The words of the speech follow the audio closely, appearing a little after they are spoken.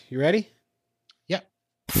You ready? Yep.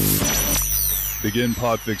 Begin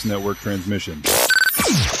Podfix Network transmission.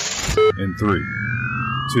 In 3,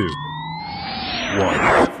 2,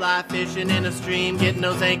 1. Fly fishing in a stream, getting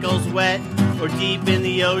those ankles wet, or deep in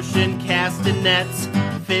the ocean, casting nets.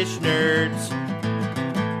 Fish nerds.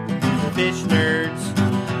 Fish nerds.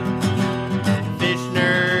 Fish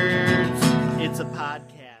nerds. It's a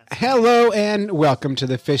podcast. Hello and welcome to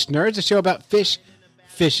the Fish Nerds, a show about fish,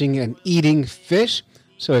 fishing, and eating fish.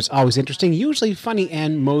 So it's always interesting, usually funny,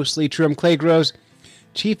 and mostly true. I'm Clay Groves,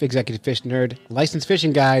 Chief Executive Fish Nerd, Licensed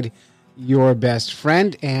Fishing Guide, your best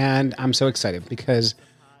friend, and I'm so excited because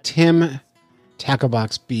Tim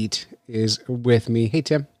Tacklebox Beat is with me. Hey,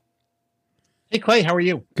 Tim. Hey, Clay, how are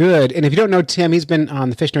you? Good. And if you don't know Tim, he's been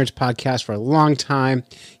on the Fish Nerds podcast for a long time.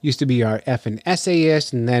 Used to be our F and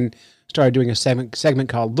essayist, and then started doing a segment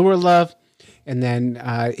called Lure Love, and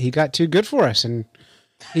then he got too good for us, and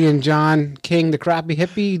he and John King, the crappie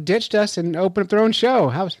hippie, ditched us and opened up their own show.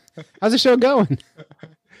 How's the show going?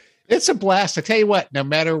 It's a blast. I tell you what, no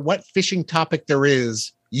matter what fishing topic there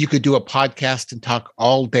is, you could do a podcast and talk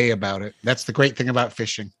all day about it. That's the great thing about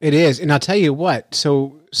fishing. It is. And I'll tell you what,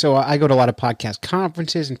 so I go to a lot of podcast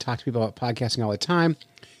conferences and talk to people about podcasting all the time.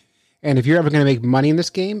 And if you're ever going to make money in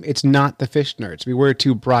this game, it's not the Fish Nerds. We're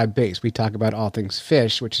too broad-based. We talk about all things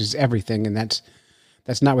fish, which is everything, and that's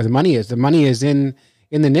not where the money is. The money is in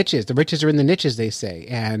the niches. The riches are in the niches, they say.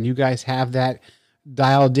 And you guys have that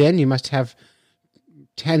dialed in. You must have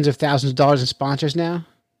tens of thousands of dollars in sponsors now.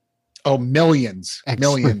 Oh, millions.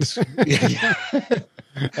 Excellent. Millions. Yeah.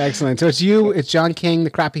 Excellent. So it's you, it's John King,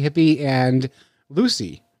 the crappie hippie, and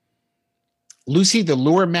Lucy. Lucy, the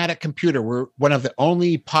Lure-matic computer. We're one of the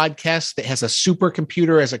only podcasts that has a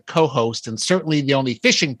supercomputer as a co-host, and certainly the only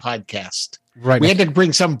fishing podcast. Right. We had to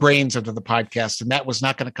bring some brains into the podcast, and that was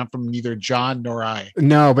not going to come from neither John nor I.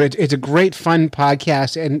 No, but it's a great, fun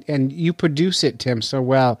podcast, and you produce it, Tim, so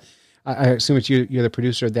well. I assume it's you're the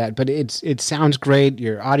producer of that, but it sounds great.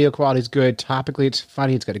 Your audio quality is good. Topically, it's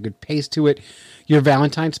funny. It's got a good pace to it. Your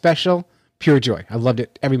Valentine's special, pure joy. I loved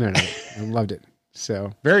it every minute of it. I loved it.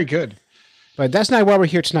 So very good. But that's not why we're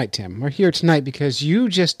here tonight, Tim. We're here tonight because you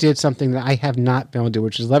just did something that I have not been able to do,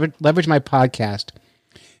 which is leverage my podcast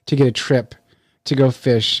to get a trip to go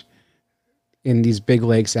fish in these big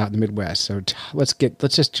lakes out in the Midwest. So let's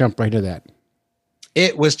just jump right to that.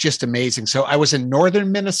 It was just amazing. So I was in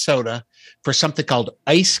northern Minnesota for something called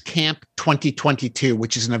Ice Camp 2022,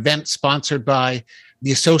 which is an event sponsored by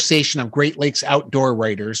the Association of Great Lakes Outdoor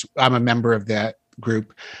Writers. I'm a member of that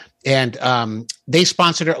group. And they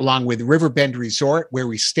sponsored it along with Riverbend Resort, where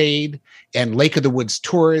we stayed, and Lake of the Woods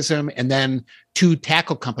Tourism, and then two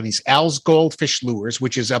tackle companies, Al's Goldfish Lures,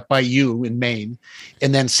 which is up by you in Maine,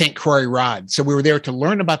 and then St. Croix Rod. So we were there to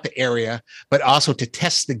learn about the area, but also to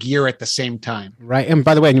test the gear at the same time. Right. And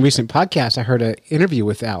by the way, in a recent podcast, I heard an interview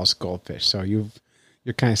with Al's Goldfish. So you're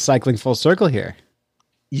kind of cycling full circle here.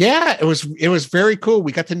 Yeah, it was very cool.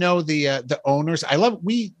 We got to know the owners.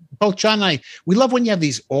 Both John and I, we love when you have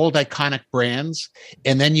these old iconic brands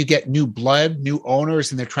and then you get new blood, new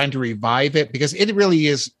owners, and they're trying to revive it because it really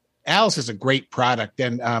is. Al's is a great product.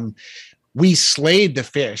 And we slayed the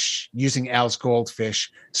fish using Al's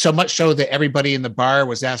Goldfish, so much so that everybody in the bar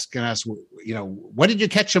was asking us, what did you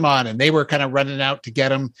catch them on? And they were kind of running out to get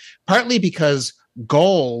them, partly because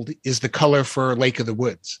gold is the color for Lake of the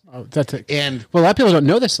Woods. Oh, and well, a lot of people don't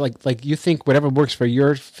know this. Like you think whatever works for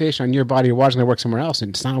your fish on your body of water is going to work somewhere else, and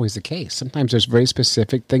it's not always the case. Sometimes there's very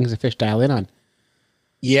specific things the fish dial in on.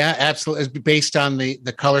 Yeah, absolutely. It's based on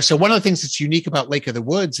the color. So one of the things that's unique about Lake of the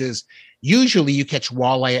Woods is usually you catch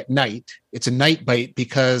walleye at night. It's a night bite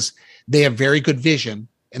because they have very good vision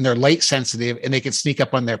and they're light sensitive and they can sneak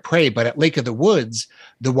up on their prey. But at Lake of the Woods,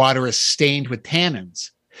 the water is stained with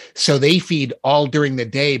tannins. So they feed all during the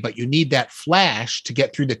day, but you need that flash to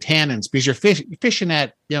get through the tannins because you're fishing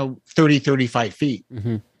at, 30, 35 feet.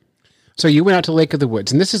 Mm-hmm. So you went out to Lake of the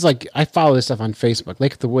Woods, and this is like, I follow this stuff on Facebook.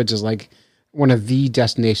 Lake of the Woods is like one of the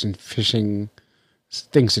destination fishing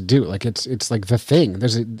things to do. Like it's like the thing.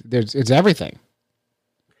 It's everything.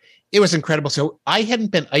 It was incredible. So I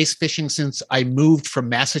hadn't been ice fishing since I moved from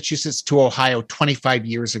Massachusetts to Ohio 25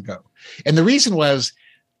 years ago. And the reason was,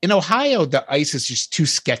 in Ohio, the ice is just too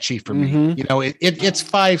sketchy for me. Mm-hmm. It's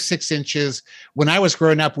 5-6 inches. When I was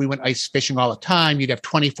growing up, we went ice fishing all the time. You'd have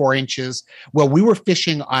 24 inches. Well, we were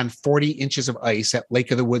fishing on 40 inches of ice at Lake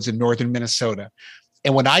of the Woods in northern Minnesota.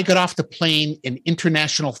 And when I got off the plane in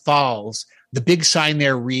International Falls, the big sign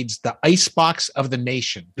there reads the ice box of the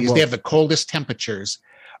nation because they have the coldest temperatures.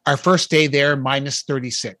 Our first day there, minus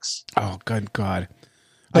 36. Oh, good God.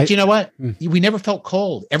 But you know what? We never felt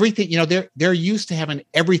cold. Everything, they're used to having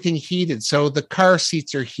everything heated. So the car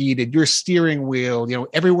seats are heated, your steering wheel,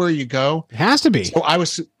 everywhere you go. It has to be. So I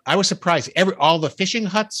was surprised. All the fishing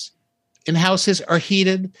huts in houses are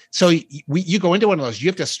heated. So you go into one of those, you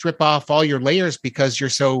have to strip off all your layers because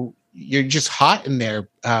you're just hot in there.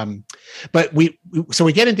 But we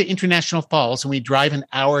get into International Falls and we drive an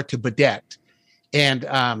hour to Badette,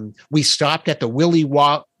 and we stopped at the Willie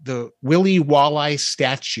Walleye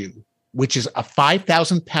statue, which is a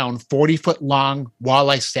 5,000-pound, 40-foot long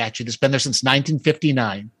walleye statue that's been there since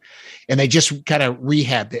 1959, and they just kind of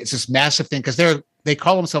rehabbed it. It's this massive thing because they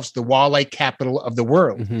call themselves the walleye capital of the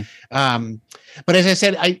world. Mm-hmm. But as I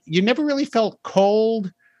said, you never really felt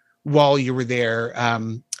cold while you were there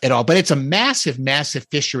at all. But it's a massive, massive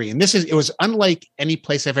fishery, and it was unlike any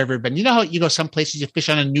place I've ever been. You know how you go some places, you fish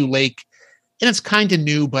on a new lake, and it's kind of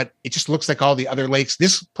new, but it just looks like all the other lakes.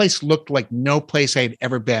 This place looked like no place I'd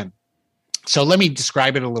ever been. So let me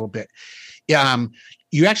describe it a little bit.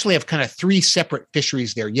 You actually have kind of three separate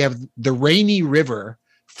fisheries there. You have the Rainy River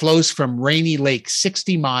flows from Rainy Lake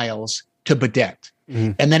 60 miles to Badette.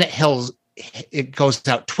 Mm-hmm. And then it goes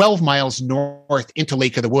out 12 miles north into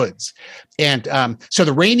Lake of the Woods. And so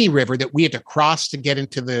the Rainy River that we had to cross to get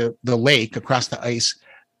into the lake across the ice,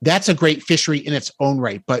 that's a great fishery in its own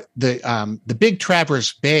right. But the Big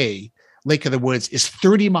Traverse Bay, Lake of the Woods, is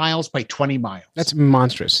 30 miles by 20 miles. That's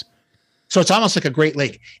monstrous. So it's almost like a Great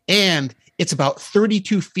Lake. And it's about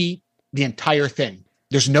 32 feet, the entire thing.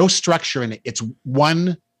 There's no structure in it. It's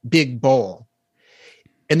one big bowl.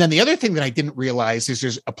 And then the other thing that I didn't realize is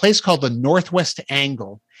there's a place called the Northwest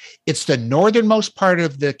Angle. It's the northernmost part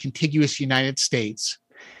of the contiguous United States.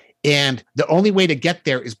 And the only way to get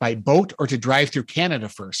there is by boat or to drive through Canada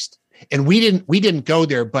first. And we didn't go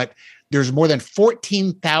there, but there's more than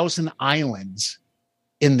 14,000 islands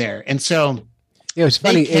in there. And so it's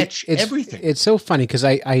funny. It's everything. It's so funny because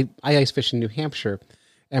I ice fish in New Hampshire,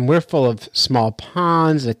 and we're full of small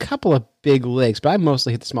ponds, a couple of big lakes, but I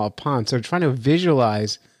mostly hit the small ponds. So trying to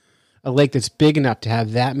visualize a lake that's big enough to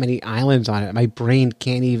have that many islands on it, my brain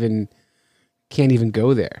can't even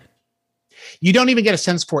go there. You don't even get a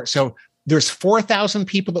sense for it. So there's 4,000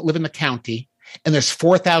 people that live in the county, and there's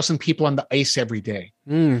 4,000 people on the ice every day.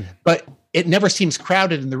 But it never seems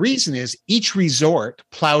crowded. And the reason is each resort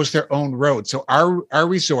plows their own road. So our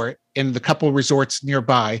resort and the couple of resorts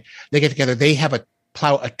nearby, they get together. They have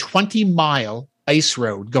plow a 20-mile ice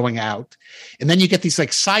road going out. And then you get these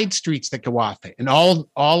like side streets that go off it. And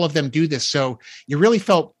all of them do this. So you really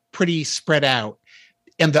felt pretty spread out.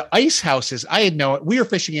 And the ice houses, we were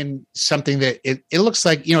fishing in something that it looks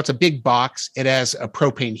like, it's a big box. It has a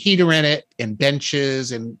propane heater in it and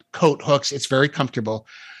benches and coat hooks. It's very comfortable.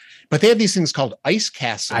 But they have these things called ice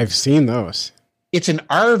castles. I've seen those. It's an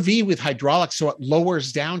RV with hydraulics, so it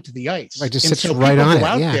lowers down to the ice. Like just sits right on it.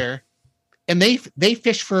 Out there, and they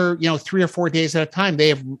fish for 3 or 4 days at a time. They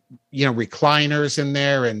have recliners in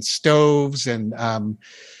there and stoves and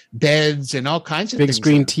beds and all kinds of big things.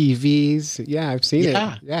 Screen TVs. Yeah, I've seen it.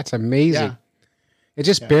 Yeah, it's amazing. Yeah. It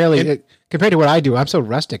just barely compared to what I do. I'm so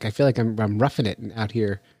rustic. I feel like I'm roughing it out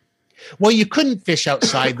here. Well, you couldn't fish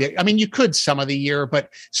outside there. I mean, you could some of the year, but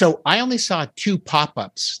so I only saw 2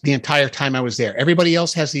 pop-ups the entire time I was there. Everybody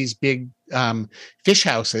else has these big fish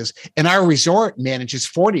houses, and our resort manages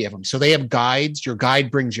 40 of them. So they have guides. Your guide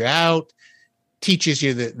brings you out, teaches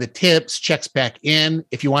you the tips, checks back in.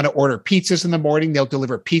 If you want to order pizzas in the morning, they'll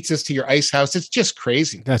deliver pizzas to your ice house. It's just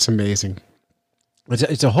crazy. That's amazing.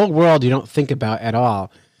 It's a whole world you don't think about at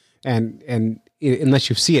all. And unless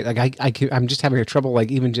you see it, like I'm just having trouble, like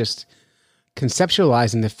even just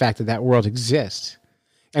conceptualizing the fact that world exists,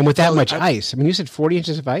 and with that much ice. I mean, you said 40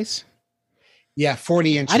 inches of ice. Yeah,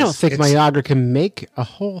 40 inches. I don't think Niagara can make a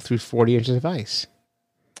hole through 40 inches of ice.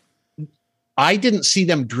 I didn't see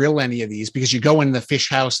them drill any of these because you go in the fish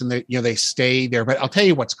house and they stay there. But I'll tell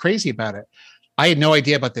you what's crazy about it. I had no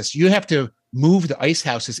idea about this. You have to move the ice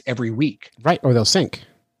houses every week, right? Or they'll sink.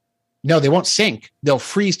 No, they won't sink. They'll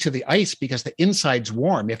freeze to the ice because the inside's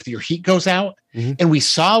warm if your heat goes out. Mm-hmm. And we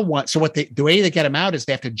saw one. So the way they get them out is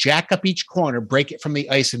they have to jack up each corner, break it from the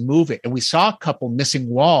ice and move it. And we saw a couple missing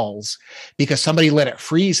walls because somebody let it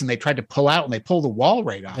freeze and they tried to pull out and they pull the wall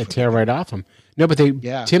right off. They tear right off them. No, but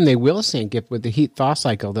Tim, they will sink if with the heat thaw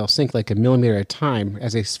cycle. They'll sink like a millimeter at a time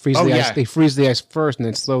as they freeze the ice. They freeze the ice first and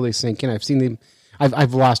then slowly sink in. I've seen them.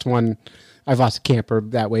 I've lost one. I've lost a camper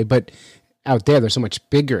that way, but out there they're so much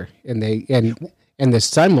bigger, and the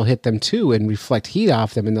sun will hit them too and reflect heat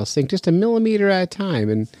off them, and they'll sink just a millimeter at a time.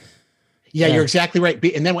 And you're exactly right.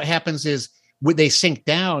 And then what happens is they sink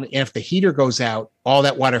down, and if the heater goes out, all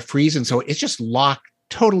that water freezes, and so it's just locked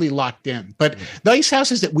totally locked in. But the ice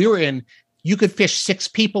houses that we were in, you could fish 6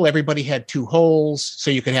 people. Everybody had 2 holes.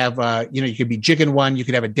 So you could have, you could be jigging one. You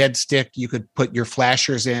could have a dead stick. You could put your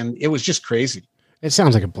flashers in. It was just crazy. It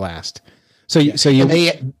sounds like a blast. So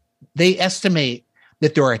they estimate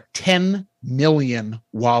that there are 10 million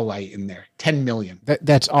walleye in there. 10 million.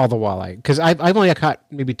 That's all the walleye. Because I've only caught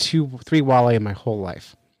maybe 2-3 walleye in my whole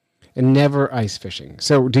life, and never ice fishing.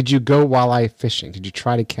 So did you go walleye fishing? Did you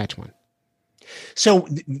try to catch one? So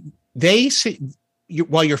they say,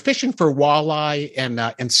 while you're fishing for walleye and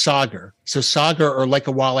sauger, so sauger are like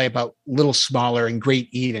a walleye, about a little smaller and great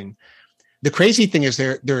eating. The crazy thing is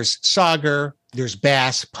there's sauger, there's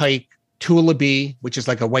bass, pike, tulabee, which is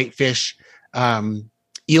like a whitefish,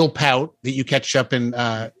 eel pout that you catch up in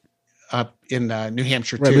New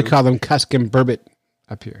Hampshire right, too. We call them cusk and burbot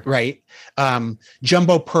up here. Right.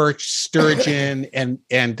 Jumbo perch, sturgeon,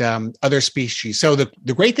 and other species. So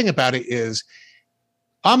the great thing about it is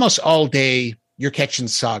almost all day you're catching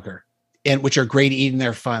sauger, and which are great eating,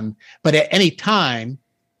 they're fun. But at any time,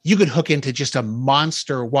 you could hook into just a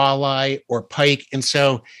monster walleye or pike. And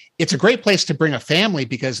so it's a great place to bring a family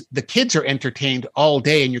because the kids are entertained all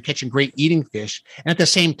day and you're catching great eating fish. And at the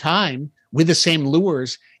same time, with the same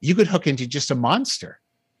lures, you could hook into just a monster.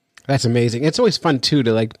 That's amazing. It's always fun too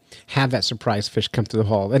to like have that surprise fish come through the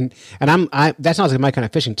hole. And that sounds like my kind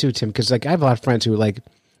of fishing too, Tim, because like I have a lot of friends who like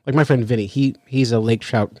my friend Vinny, he's a lake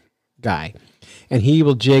trout guy, and he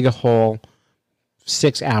will jig a hole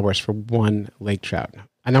 6 hours for one lake trout.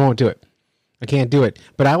 And I won't do it. I can't do it.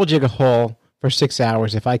 But I will jig a hole for 6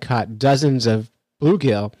 hours. If I caught dozens of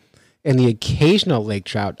bluegill and the occasional lake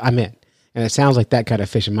trout, I'm in. And it sounds like that kind of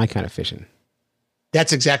fishing, my kind of fishing.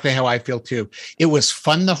 That's exactly how I feel too. It was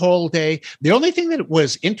fun the whole day. The only thing that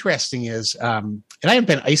was interesting is, and I haven't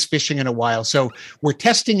been ice fishing in a while, so we're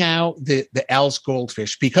testing out the Al's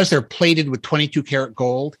goldfish because they're plated with 22 karat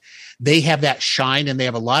gold. They have that shine, and they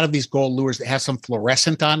have a lot of these gold lures that have some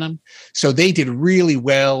fluorescent on them. So they did really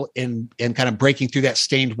well in kind of breaking through that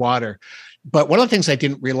stained water. But one of the things I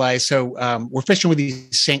didn't realize, so we're fishing with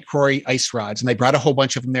these St. Croix ice rods, and they brought a whole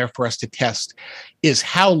bunch of them there for us to test, is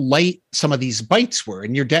how light some of these bites were.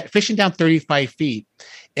 And you're fishing down 35 feet.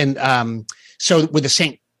 And so with the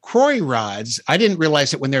St. Croix rods, I didn't realize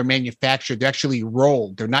that when they're manufactured, they're actually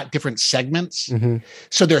rolled. They're not different segments. Mm-hmm.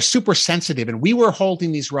 So they're super sensitive. And we were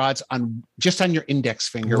holding these rods just on your index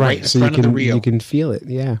finger, right in front of the reel. You can feel it,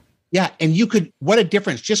 yeah. Yeah. And what a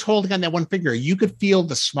difference. Just holding on that one finger, you could feel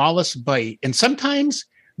the smallest bite. And sometimes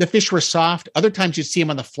the fish were soft. Other times you'd see them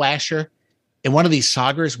on the flasher, and one of these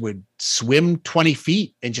saugers would swim 20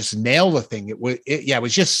 feet and just nail the thing. It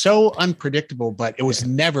was just so unpredictable, but it was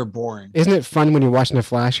never boring. Isn't it fun when you're watching a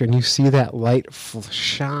flasher and you see that light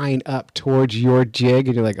shine up towards your jig,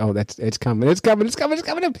 and you're like, oh, it's coming. And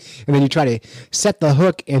then you try to set the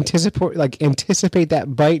hook, anticipate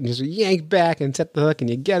that bite, and just yank back and set the hook, and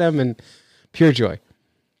you get them, and pure joy.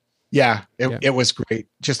 Yeah, it was great.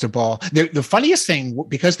 Just a ball. The funniest thing,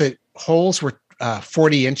 because the holes were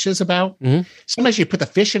 40 inches about, sometimes you put the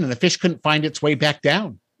fish in and the fish couldn't find its way back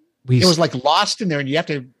down. It was like lost in there, and you have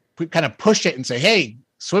to kind of push it and say, hey,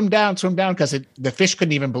 swim down, because the fish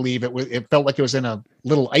couldn't even believe it. It felt like it was in a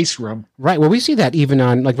little ice room. Right. Well, we see that even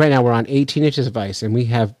on, like right now we're on 18 inches of ice, and we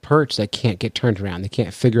have perch that can't get turned around. They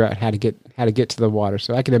can't figure out how to get to the water.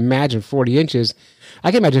 So I can imagine 40 inches. I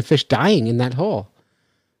can imagine fish dying in that hole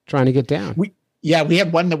trying to get down. We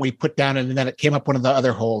had one that we put down, and then it came up one of the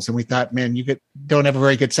other holes, and we thought, man, don't have a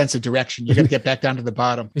very good sense of direction. You got to get back down to the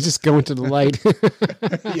bottom. It's just going to the light.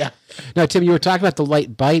 Yeah. Now, Tim, you were talking about the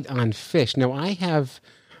light bite on fish. Now, I have,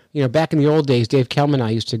 back in the old days, Dave Kelman and I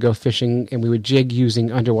used to go fishing, and we would jig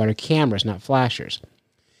using underwater cameras, not flashers.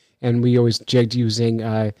 And we always jigged using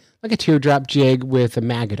like a teardrop jig with a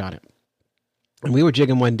maggot on it. And we were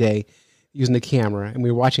jigging one day using the camera, and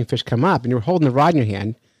we were watching fish come up, and you were holding the rod in your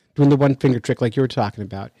hand, doing the one finger trick like you were talking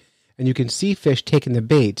about, and you can see fish taking the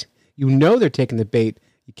bait. They're taking the bait.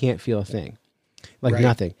 You can't feel a thing,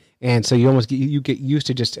 nothing. And so you get used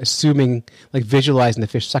to just assuming, like visualizing the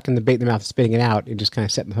fish sucking the bait in the mouth, and spitting it out, and just kind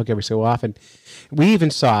of setting the hook every so often. We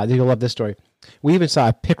even saw, you'll love this story, we even saw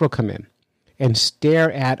a pickerel come in and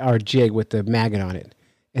stare at our jig with the maggot on it.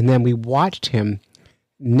 And then we watched him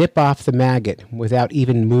nip off the maggot without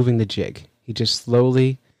even moving the jig. He just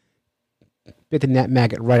slowly bit the net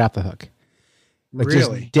maggot right off the hook.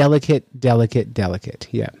 Really? Just delicate.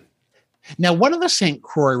 Yeah. Now, one of the St.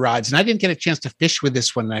 Croix rods, and I didn't get a chance to fish with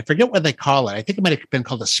this one, and I forget what they call it. I think it might have been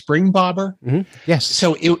called a spring bobber. Mm-hmm. Yes.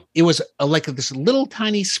 So it was like this little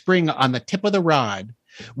tiny spring on the tip of the rod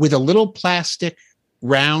with a little plastic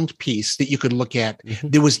round piece that you could look at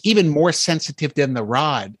that was even more sensitive than the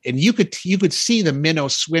rod, and you could see the minnow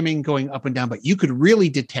swimming, going up and down, but you could really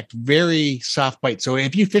detect very soft bites. So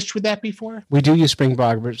have you fished with that before? We do use spring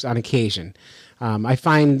bobbers on occasion. I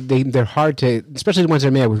find they're hard to, especially the ones that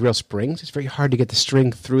are made with real springs. It's very hard to get the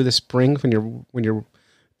string through the spring when you're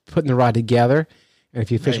putting the rod together. And if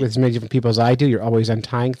you fish with as many different people as I do, you're always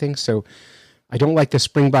untying things. So I don't like the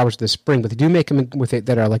spring bobbers with the spring, but they do make them with it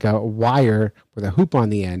that are like a wire with a hoop on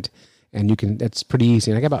the end, and that's pretty easy.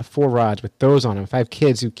 And I got about 4 rods with those on them. If I have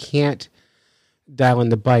kids who can't dial in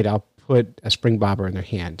the bite, I'll put a spring bobber in their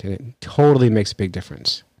hand, and it totally makes a big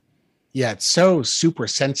difference. Yeah, it's so super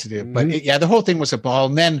sensitive. But the whole thing was a ball.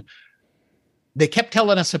 And then they kept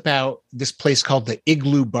telling us about this place called the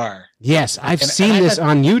Igloo Bar. Yes, I've seen this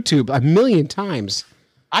on YouTube a million times.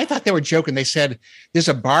 I thought they were joking. They said there's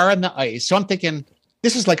a bar on the ice. So I'm thinking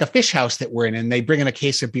this is like a fish house that we're in, and they bring in a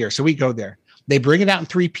case of beer. So we go there. They bring it out in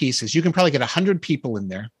 3 pieces. You can probably get 100 people in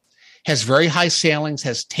there. Has very high sailings,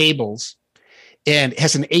 has tables, and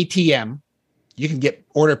has an ATM. You can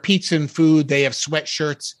order pizza and food. They have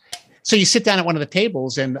sweatshirts. So you sit down at one of the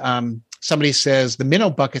tables, and somebody says, the minnow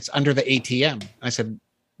bucket's under the ATM. I said,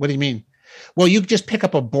 what do you mean? Well, you just pick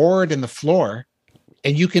up a board in the floor,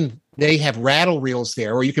 and they have rattle reels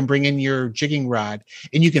there, or you can bring in your jigging rod,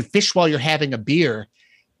 and you can fish while you're having a beer.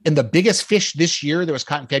 And the biggest fish this year that was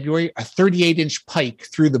caught in February, a 38-inch pike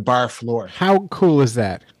through the bar floor. How cool is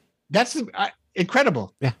that? That's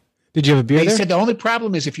incredible. Yeah. Did you have a beer there? They said the only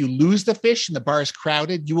problem is if you lose the fish and the bar is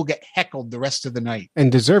crowded, you will get heckled the rest of the night. And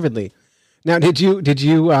deservedly. Now, did you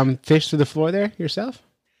fish through the floor there yourself?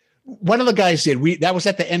 One of the guys did. That was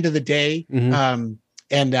at the end of the day, and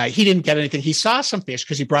he didn't get anything. He saw some fish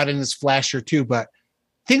because he brought in his flasher too, but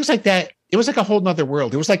things like that, it was like a whole nother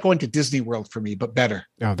world. It was like going to Disney World for me, but better.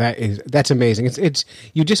 Oh, that's amazing. It's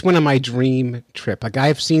you just went on my dream trip. Like,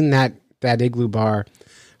 I've seen that Igloo Bar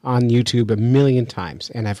on YouTube a million times,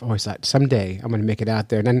 and I've always thought someday I'm going to make it out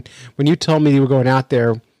there. And then when you told me you were going out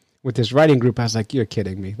there with this writing group, I was like, you're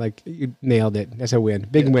kidding me. Like, you nailed it. That's a win.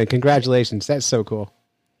 Big win. Congratulations. That's so cool.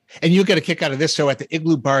 And you get a kick out of this. So at the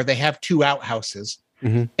Igloo Bar, they have 2 outhouses,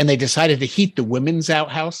 and they decided to heat the women's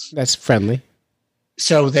outhouse. That's friendly.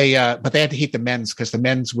 So but they had to heat the men's because the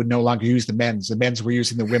men's would no longer use the men's. The men's were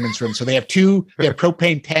using the women's room. So they have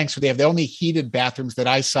propane tanks. So they have the only heated bathrooms that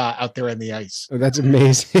I saw out there on the ice. Oh, that's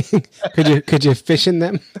amazing. Could you fish in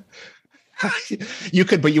them? You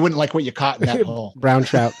could, but you wouldn't like what you caught in that hole. Brown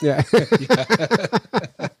trout. Yeah.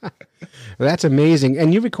 Well, that's amazing.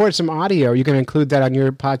 And you record some audio. Are you going to include that on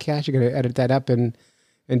your podcast? You're going to edit that up and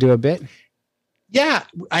do a bit? Yeah,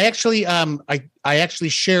 I actually I actually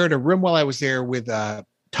shared a room while I was there with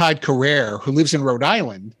Todd Carrere, who lives in Rhode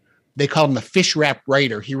Island. They call him the fish wrap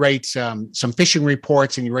writer. He writes some fishing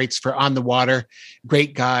reports, and he writes for On the Water.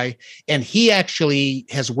 Great guy. And he actually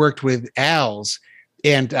has worked with Al's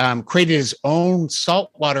and created his own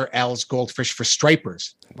saltwater Al's goldfish for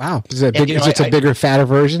stripers. Wow. Is it a bigger, fatter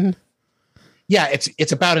version? Yeah,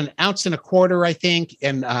 it's about 1.25 ounces, I think,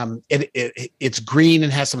 and it's green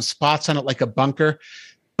and has some spots on it like a bunker.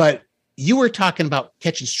 But you were talking about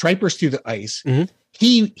catching stripers through the ice.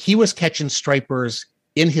 Mm-hmm. He was catching stripers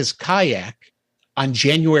in his kayak on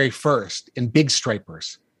January 1st in big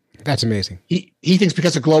stripers. That's amazing. He thinks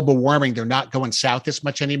because of global warming, they're not going south as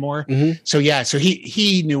much anymore. Mm-hmm. So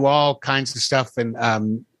he knew all kinds of stuff, and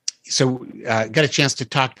got a chance to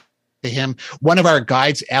talk to him. One of our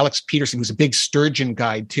guides, Alex Peterson, who's a big sturgeon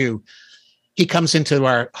guide too, he comes into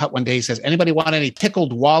our hut one day. He says, "Anybody want any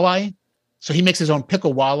pickled walleye?" So he makes his own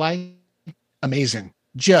pickled walleye. Amazing,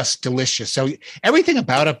 just delicious. So everything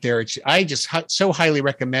about up there, I just so highly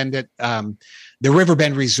recommend it. The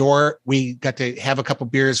Riverbend Resort, we got to have a couple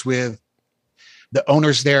beers with the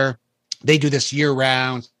owners there. They do this year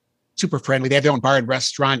round, super friendly. They have their own bar and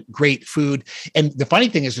restaurant, great food. And the funny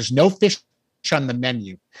thing is there's no fish on the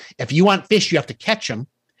menu. If you want fish, you have to catch them.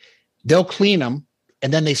 They'll clean them,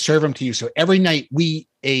 and then they serve them to you. So every night we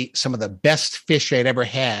ate some of the best fish I'd ever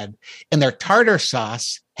had, and their tartar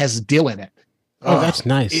sauce has dill in it. Oh, that's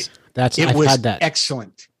nice. I've had that.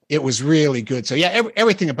 Excellent. It was really good. So yeah,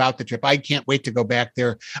 everything about the trip. I can't wait to go back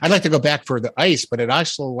there. I'd like to go back for the ice, but I'd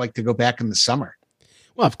also like to go back in the summer.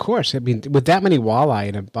 Well, of course. I mean, with that many walleye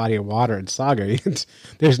in a body of water in Saga,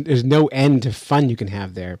 there's no end to fun you can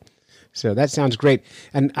have there. So that sounds great.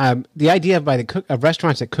 And the idea of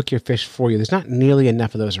restaurants that cook your fish for you, there's not nearly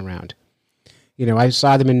enough of those around. You know, I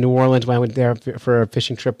saw them in New Orleans when I went there for a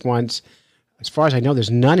fishing trip once. As far as I know,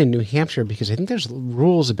 there's none in New Hampshire because I think there's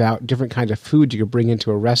rules about different kinds of food you can bring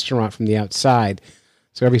into a restaurant from the outside.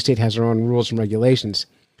 So every state has their own rules and regulations.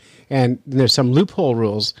 And there's some loophole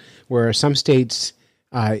rules where some states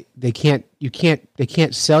they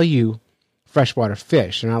can't sell you freshwater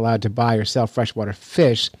fish. They're not allowed to buy or sell freshwater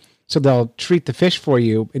fish. So they'll treat the fish for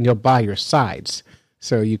you, and you'll buy your sides.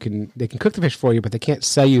 So they can cook the fish for you, but they can't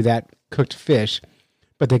sell you that cooked fish.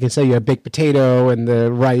 But they can sell you a baked potato and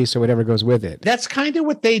the rice or whatever goes with it. That's kind of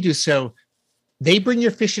what they do. So they bring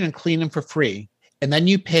your fish in and clean them for free. And then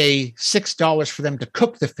you pay $6 for them to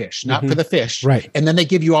cook the fish, not for the fish. Right. And then they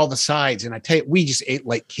give you all the sides. And I tell you, we just ate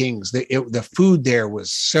like kings. The food there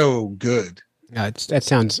was so good. That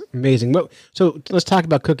sounds amazing. So let's talk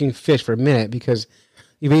about cooking fish for a minute, because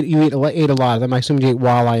you ate a lot of them. I assume you ate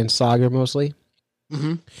walleye and sauger mostly.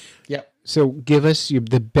 Mm-hmm. Yeah. So give us the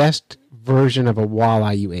best version of a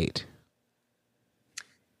walleye you ate.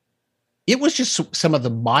 It was just some of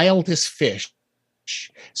the mildest fish.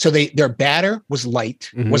 So their batter was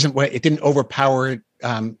light, it didn't overpower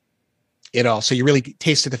it all. So you really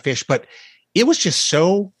tasted the fish, but it was just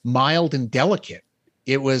so mild and delicate.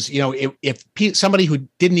 It was, if somebody who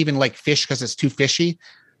didn't even like fish because it's too fishy,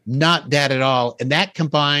 not that at all. And that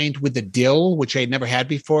combined with the dill, which I had never had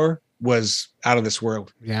before, was out of this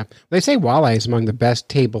world. Yeah. They say walleye is among the best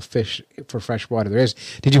table fish for freshwater there is.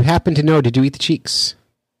 Did you happen to know, did you eat the cheeks?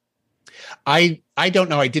 I don't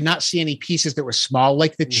know. I did not see any pieces that were small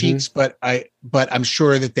like the cheeks, but I'm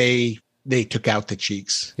sure that they took out the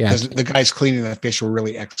cheeks. Yeah. Because the guys cleaning the fish were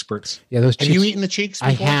really experts. Yeah, those cheeks. Have you eaten the cheeks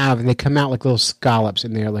before? I have, and they come out like little scallops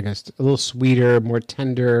in there, like a little sweeter, more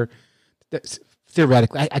tender.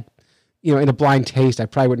 Theoretically, I in a blind taste, I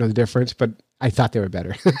probably wouldn't know the difference, but I thought they were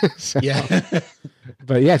better. Yeah.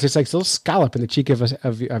 But yeah, it's just like a little scallop in the cheek of it.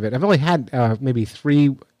 I've only had maybe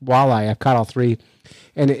 3 walleye. I've caught all 3.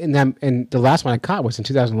 And the last one I caught was in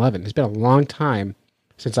 2011. It's been a long time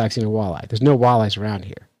since I've seen a walleye. There's no walleyes around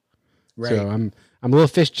here. Right. So I'm a little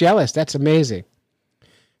fish jealous. That's amazing.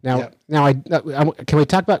 Now, can we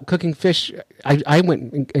talk about cooking fish? I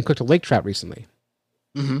went and cooked a lake trout recently.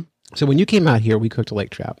 Mm-hmm. So when you came out here, we cooked a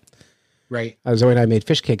lake trout. Right. Zoe and I made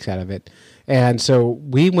fish cakes out of it. And so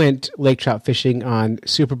we went lake trout fishing on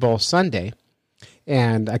Super Bowl Sunday,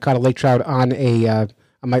 and I caught a lake trout on the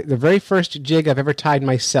very first jig I've ever tied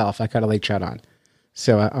myself. I caught a lake trout on,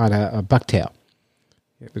 on a bucktail.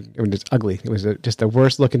 It was ugly. It was just the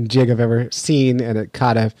worst looking jig I've ever seen, and it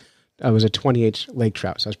was a 20-inch lake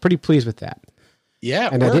trout. So I was pretty pleased with that. Yeah,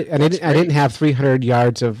 and I didn't have 300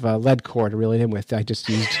 yards of lead core to reel it in with. I just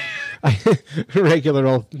used regular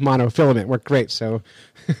old monofilament. Worked great. So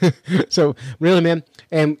really, man,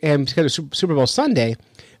 and because of Super Bowl Sunday,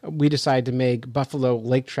 we decided to make buffalo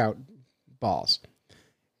lake trout balls.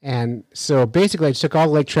 And so basically, I just took all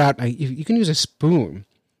the lake trout. You can use a spoon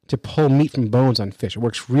to pull meat from bones on fish. It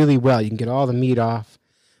works really well. You can get all the meat off.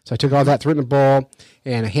 So I took all that, threw it in a bowl,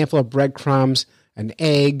 and a handful of breadcrumbs, an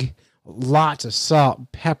egg, lots of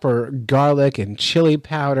salt, pepper, garlic, and chili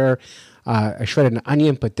powder. I shredded an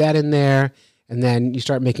onion, put that in there, and then you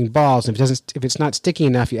start making balls. And if it's not sticky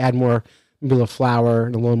enough, you add maybe a little flour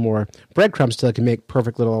and a little more breadcrumbs till it can make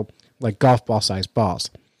perfect little like golf ball sized balls.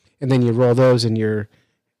 And then you roll those in your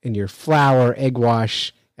flour, egg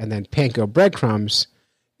wash, and then panko breadcrumbs,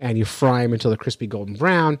 and you fry them until they're crispy golden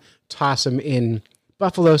brown. Toss them in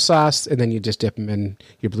buffalo sauce, and then you just dip them in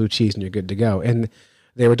your blue cheese, and you're good to go. And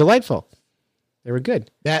they were delightful. They were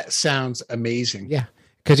good. That sounds amazing. Yeah,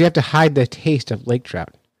 because you have to hide the taste of lake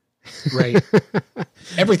trout. Right.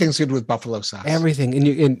 Everything's good with buffalo sauce. Everything,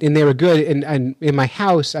 and they were good. And in my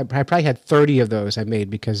house, I probably had 30 of those I made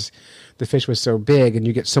because the fish was so big, and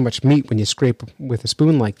you get so much meat when you scrape with a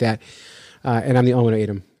spoon like that. And I'm the only one who ate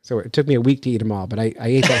them. So it took me a week to eat them all, but I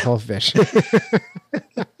ate that whole fish.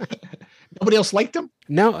 Nobody else liked them?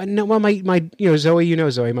 No. Well, my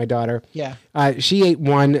Zoe, my daughter. Yeah. She ate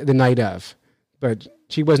one the night of, but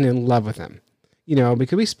she wasn't in love with them.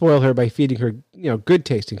 Because we spoil her by feeding her, good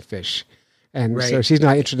tasting fish. And so she's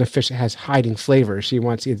not interested in fish that has hiding flavor. She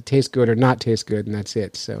wants to either taste good or not taste good, and that's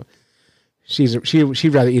it. So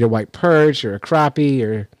she'd rather eat a white perch or a crappie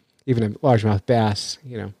or even a largemouth bass,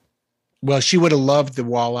 Well, she would have loved the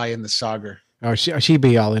walleye and the sauger. Oh, she'd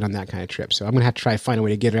be all in on that kind of trip. So I'm going to have to try to find a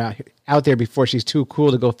way to get her out there before she's too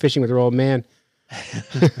cool to go fishing with her old man.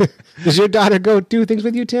 Does your daughter go do things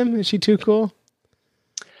with you, Tim? Is she too cool?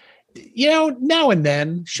 Now and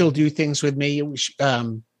then she'll do things with me. She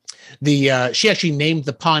actually named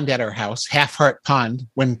the pond at our house Half Heart Pond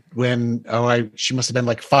when she must have been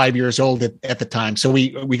like 5 years old at the time. So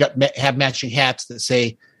we have matching hats that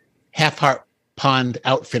say Half Heart Pond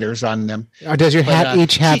Outfitters on them. Does your hat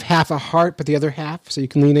each have half a heart, but the other half, so you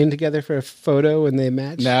can lean in together for a photo and they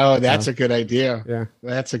match? No, that's a good idea. Yeah,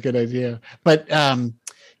 that's a good idea. But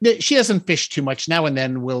She doesn't fish too much. Now and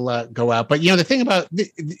then we'll go out. But, the thing about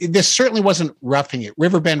this certainly wasn't roughing it.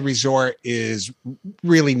 Riverbend Resort is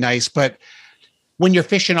really nice. But when you're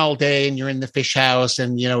fishing all day and you're in the fish house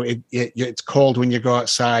and, it's cold when you go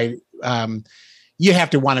outside, you have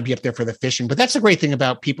to want to be up there for the fishing. But that's the great thing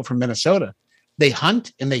about people from Minnesota. They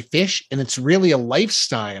hunt and they fish, and it's really a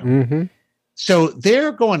lifestyle. Mm-hmm. So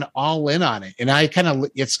they're going all in on it. And I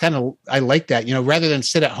like that, rather than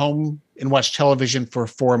sit at home and watch television for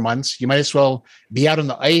 4 months, you might as well be out on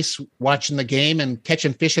the ice watching the game and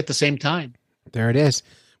catching fish at the same time. There it is.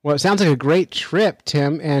 Well, it sounds like a great trip,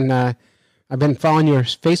 Tim. And I've been following your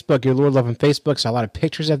Facebook, your Lure Loving Facebook, so a lot of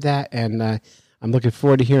pictures of that. And I'm looking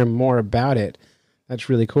forward to hearing more about it. That's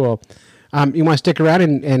really cool. You want to stick around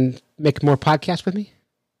and make more podcasts with me?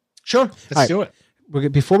 Sure. Let's do it.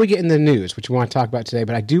 Before we get into the news, which we want to talk about today,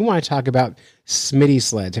 but I do want to talk about Smitty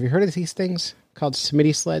sleds. Have you heard of these things called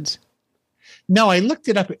Smitty sleds? No, I looked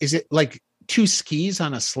it up. Is it like 2 skis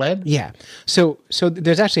on a sled? Yeah. So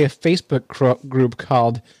there's actually a Facebook group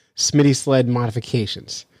called Smitty Sled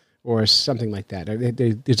Modifications or something like that.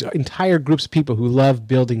 There's entire groups of people who love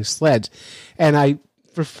building sleds. And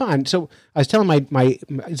for fun, so I was telling my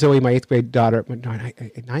Zoe, my 9th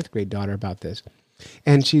grade daughter about this.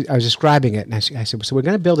 And I was describing it, and I said, so we're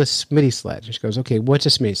going to build a Smitty sled. And she goes, okay, what's a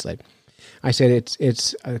Smitty sled? I said,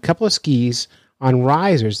 it's a couple of skis on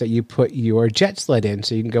risers that you put your jet sled in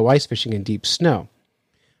so you can go ice fishing in deep snow.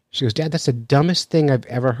 She goes, Dad, that's the dumbest thing I've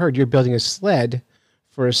ever heard. You're building a sled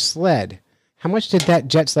for a sled. How much did that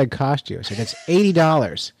jet sled cost you? I said, that's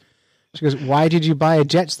 $80. She goes, why did you buy a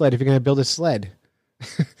jet sled if you're going to build a sled?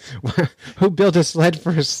 Who built a sled for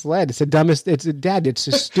a sled? It's the dumbest. Dad, it's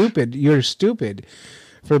just stupid. You're stupid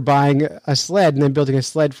for buying a sled and then building a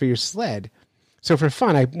sled for your sled. So for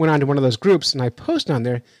fun, I went on to one of those groups and I posted on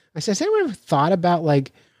there. I said, has anyone ever thought about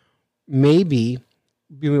maybe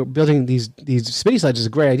building these Smitty sleds is a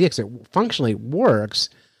great idea because it functionally works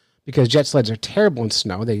because jet sleds are terrible in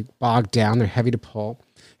snow. They bog down. They're heavy to pull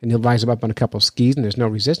and you'll rise them up on a couple of skis and there's no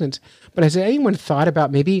resistance. But has anyone thought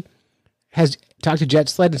about has talked to Jet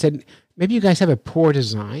Sled and said, maybe you guys have a poor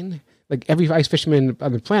design? Like every ice fisherman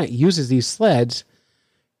on the planet uses these sleds,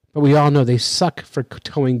 but we all know they suck for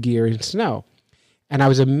towing gear in snow. And I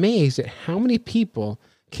was amazed at how many people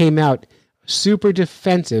came out super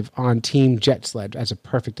defensive on Team Jet Sled as a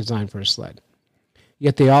perfect design for a sled.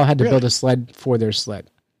 Yet they all had to build a sled for their sled.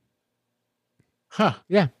 Huh.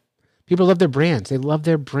 Yeah. People love their brands. They love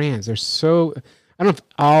their brands. They're so... I don't know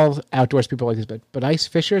if all outdoors people like this, but ice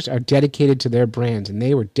fishers are dedicated to their brands, and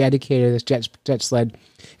they were dedicated to this jet sled.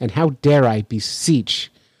 And how dare I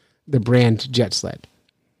beseech the brand Jet Sled?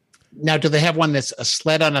 Now, do they have one that's a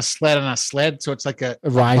sled on a sled on a sled? So it's like a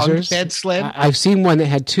risers bed sled? I've seen one that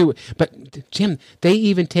had 2. But, Jim, they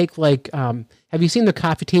even take have you seen the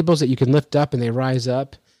coffee tables that you can lift up and they rise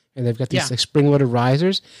up? And they've got these spring-loaded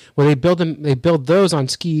risers. Well, they build those on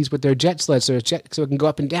skis with their jet sleds so it can go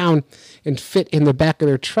up and down and fit in the back of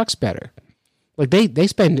their trucks better. Like they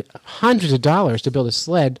spend hundreds of dollars to build a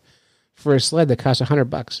sled for a sled that costs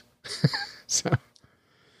 $100. So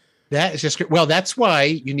that is just great. Well, that's why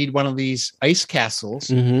you need one of these ice castles.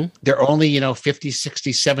 Mm-hmm. They're only 50,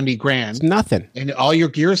 60, 70 grand. It's nothing. And all your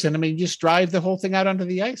gear's in them, and you just drive the whole thing out onto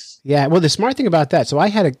the ice. Yeah, well, the smart thing about that, so I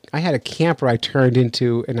had a camper I turned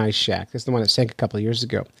into an ice shack. That's the one that sank a couple of years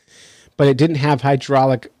ago. But it didn't have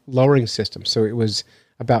hydraulic lowering system, so it was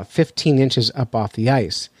about 15 inches up off the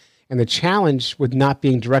ice. And the challenge with not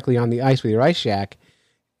being directly on the ice with your ice shack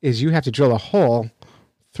is you have to drill a hole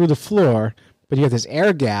through the floor, but you have this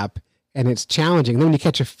air gap, and it's challenging. Then when you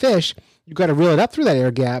catch a fish, you've got to reel it up through that air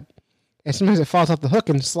gap, and sometimes it falls off the hook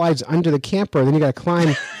and slides under the camper. Then you got to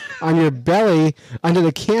climb on your belly under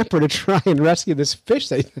the camper to try and rescue this fish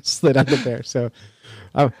that slid under there. So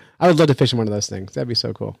I would love to fish in one of those things. That'd be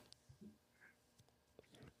so cool.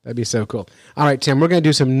 That'd be so cool. All right, Tim, we're going to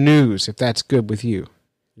do some news, if that's good with you.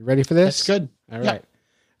 You ready for this? That's good. All right.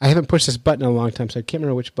 I haven't pushed this button in a long time, so I can't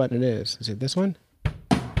remember which button it is. Is it this one?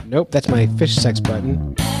 Nope, that's my fish sex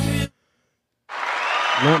button.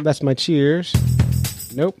 Nope, that's my cheers.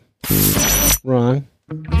 Nope. Wrong.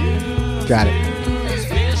 Got it.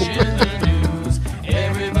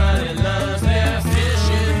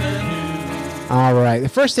 All right. The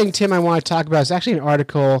first thing, Tim, I want to talk about is actually an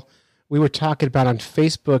article we were talking about on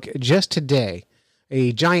Facebook just today.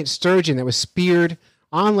 A giant sturgeon that was speared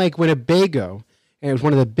on Lake Winnebago, and it was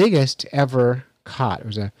one of the biggest ever caught. It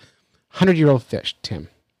was a 100-year-old fish, Tim.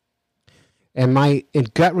 And my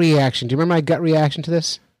gut reaction, do you remember my gut reaction to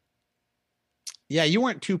this? Yeah, you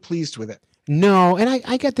weren't too pleased with it. No, and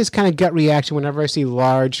I get this kind of gut reaction whenever I see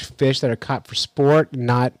large fish that are caught for sport,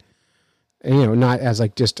 not And, not as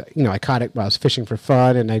like just, I caught it while I was fishing for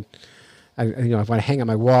fun and I want to hang on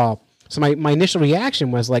my wall. So my initial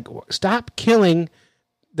reaction was like, stop killing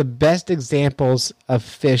the best examples of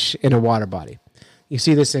fish in a water body. You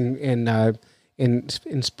see this in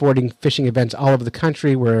sporting fishing events all over the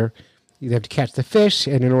country where you have to catch the fish,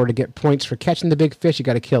 and in order to get points for catching the big fish, you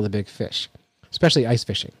got to kill the big fish, especially ice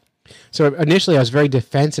fishing. So initially I was very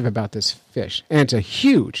defensive about this fish, and it's a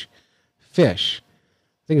huge fish.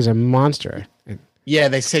 I think it's a monster. Yeah,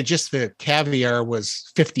 they said just the caviar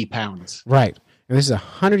was 50 pounds. Right. And this is a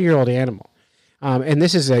 100-year-old animal. And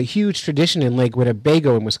this is a huge tradition in Lake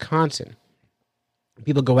Winnebago in Wisconsin.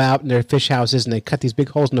 People go out in their fish houses and they cut these big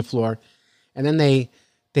holes in the floor, and then they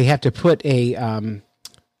have to put a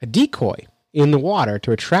decoy in the water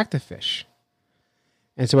to attract the fish.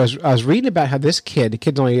 And so I was reading about how the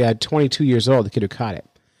kid's only 22 years old, the kid who caught it.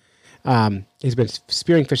 He's been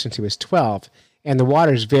spearing fish since he was 12, and the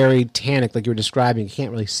water is very tannic, like you were describing. You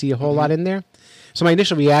can't really see a whole lot in there. So my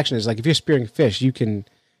initial reaction is like, if you're spearing fish, you could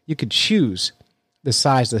choose the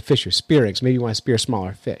size of the fish you're spearing. So maybe you want to spear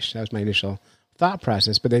smaller fish. That was my initial thought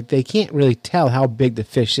process. But they can't really tell how big the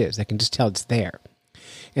fish is. They can just tell it's there.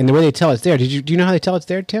 And the way they tell it's there, do you know how they tell it's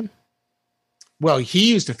there, Tim? Well,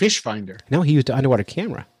 he used a fish finder. No, he used an underwater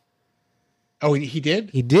camera. Oh, he did?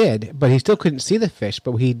 He did, but he still couldn't see the fish.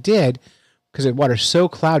 But what he did, because the water's so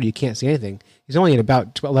cloudy you can't see anything, he's only in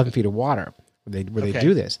about 11 feet of water where they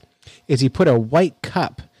do this, is he put a white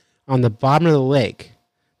cup on the bottom of the lake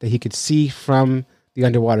that he could see from the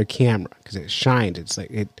underwater camera because it shines. It's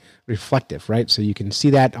like reflective, right? So you can see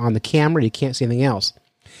that on the camera. You can't see anything else.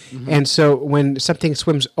 Mm-hmm. And so when something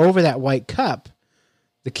swims over that white cup,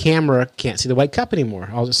 the camera can't see the white cup anymore.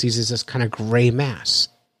 All it sees is this kind of gray mass.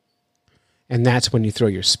 And that's when you throw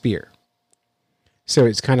your spear. So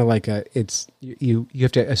it's kind of like you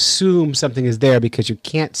have to assume something is there because you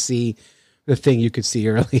can't see the thing you could see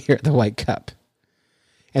earlier, the white cup.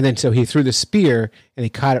 And then so he threw the spear and he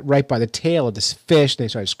caught it right by the tail of this fish. And they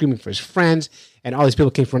started screaming for his friends. And all these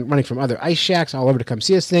people came running from other ice shacks all over to come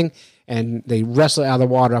see this thing. And they wrestled out of the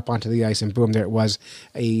water up onto the ice, and boom, there it was,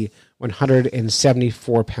 a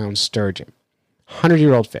 174-pound sturgeon.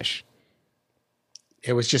 100-year-old fish.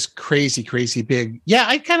 It was just crazy, crazy big. Yeah,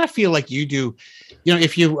 I kind of feel like you do.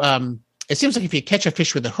 If you, it seems like if you catch a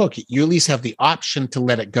fish with a hook, you at least have the option to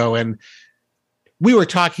let it go. And we were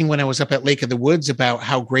talking when I was up at Lake of the Woods about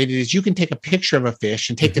how great it is. You can take a picture of a fish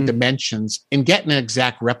and take the dimensions and get an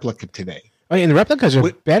exact replica today. Oh, and the replicas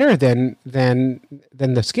are better than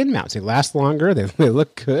the skin mounts. They last longer. They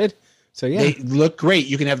look good. So yeah, they look great.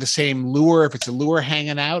 You can have the same lure if it's a lure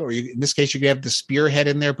hanging out, or in this case, you can have the spearhead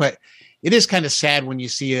in there. But it is kind of sad when you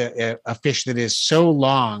see a fish that is so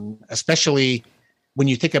long, especially when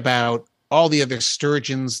you think about all the other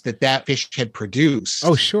sturgeons that fish had produced.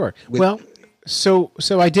 Oh, sure. So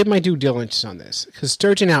I did my due diligence on this because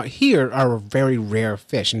sturgeon out here are a very rare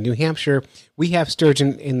fish. In New Hampshire, we have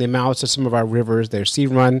sturgeon in the mouths of some of our rivers. They're sea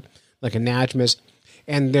run, like Anadromous,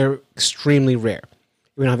 and they're extremely rare.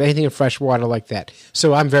 We don't have anything in fresh water like that.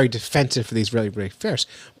 So I'm very defensive for these really big fish.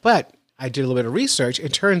 But I did a little bit of research.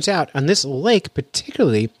 It turns out on this lake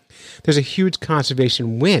particularly, there's a huge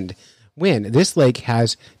conservation wind. This lake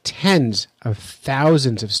has tens of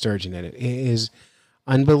thousands of sturgeon in it. It is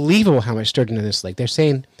unbelievable how much sturgeon in this lake. They're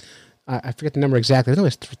saying, I forget the number exactly, I think it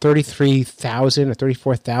was 33,000 or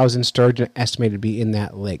 34,000 sturgeon estimated to be in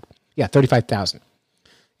that lake. Yeah, 35,000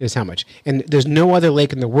 is how much. And there's no other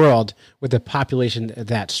lake in the world with a population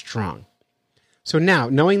that strong. So now,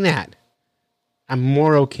 knowing that, I'm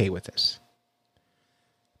more okay with this.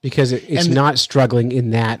 Because it's not struggling in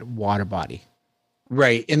that water body.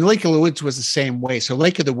 Right. And Lake of the Woods was the same way. So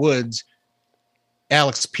Lake of the Woods,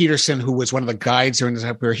 Alex Peterson, who was one of the guides during this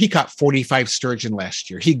up here, he caught 45 sturgeon last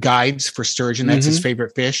year. He guides for sturgeon. That's his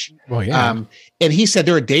favorite fish. Oh, yeah. And he said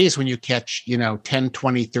there are days when you catch, 10,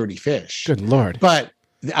 20, 30 fish. Good Lord. But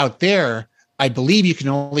out there, I believe you can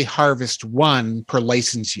only harvest one per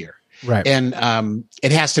license year. Right. And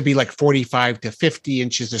it has to be like 45 to 50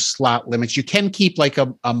 inches of slot limits. You can keep like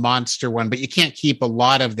a monster one, but you can't keep a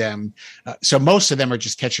lot of them. So most of them are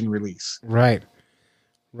just catch and release. Right.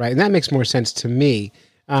 Right. And that makes more sense to me.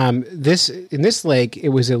 In this lake, it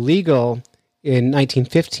was illegal in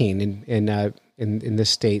 1915 in this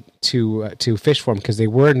state to fish for them because they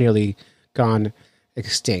were nearly gone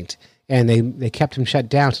extinct. And they kept them shut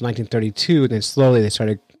down until 1932, and then slowly they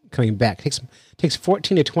started coming back. It takes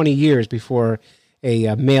 14 to 20 years before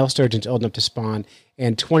a male sturgeon's old enough to spawn,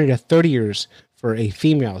 and 20 to 30 years for a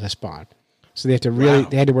female to spawn. So they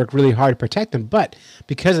had to work really hard to protect them. But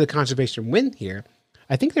because of the conservation wind here,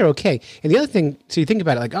 I think they're okay. And the other thing, so you think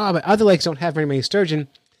about it, like, but other lakes don't have very many sturgeon.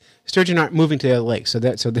 sturgeon aren't moving to the other lake. So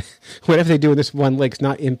whatever they do in this one lake's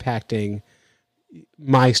not impacting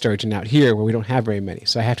my sturgeon out here where we don't have very many.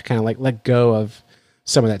 So I have to kind of like let go of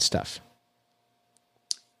some of that stuff.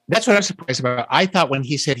 That's what I was surprised about. I thought when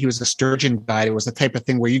he said he was a sturgeon guide, it was the type of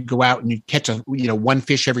thing where you go out and you catch one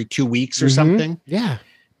fish every 2 weeks or something. Yeah.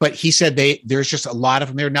 But he said there's just a lot of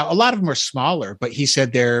them there. Now, a lot of them are smaller, but he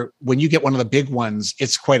said when you get one of the big ones,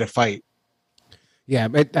 it's quite a fight. Yeah,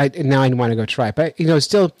 but now I want to go try it. But,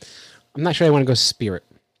 still, I'm not sure I want to go spear it.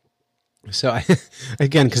 So,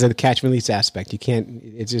 again, because of the catch and release aspect,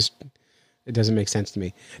 it doesn't make sense to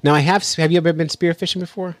me. Now, have you ever been spearfishing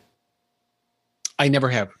before? I never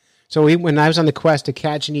have. So when I was on the quest to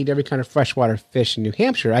catch and eat every kind of freshwater fish in New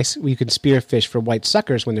Hampshire, you can spearfish for white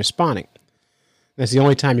suckers when they're spawning. That's the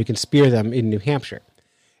only time you can spear them in New Hampshire.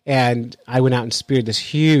 And I went out and speared this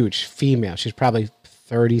huge female. She's probably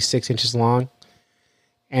 36 inches long.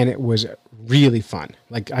 And it was really fun.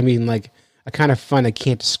 Like a kind of fun I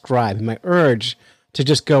can't describe. And my urge to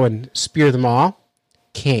just go and spear them all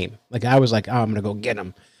came. Like I was like, oh, I'm going to go get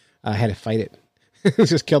them. I had to fight it.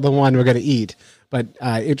 Just kill the one we're going to eat. But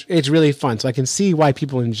it's really fun. So I can see why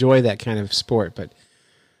people enjoy that kind of sport. But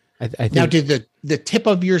I think now, did the tip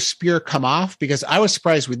of your spear come off? Because I was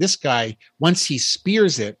surprised with this guy. Once he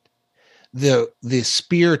spears it, the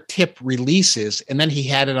spear tip releases, and then he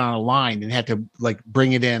had it on a line and had to like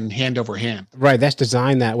bring it in hand over hand. Right, that's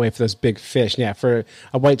designed that way for those big fish. Yeah, for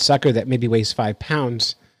a white sucker that maybe weighs 5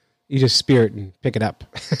 pounds, you just spear it and pick it up.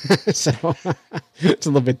 So it's a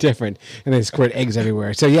little bit different, and then squirt eggs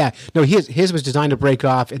everywhere. So yeah, no, his was designed to break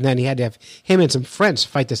off, and then he had to have him and some friends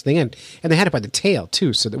fight this thing in, and they had it by the tail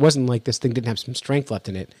too. So it wasn't like this thing didn't have some strength left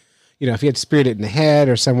in it. If he had speared it in the head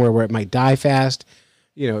or somewhere where it might die fast,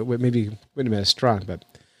 it maybe wouldn't have been as strong. But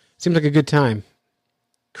it seems like a good time.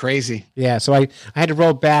 Crazy. Yeah. So I had to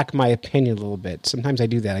roll back my opinion a little bit. Sometimes I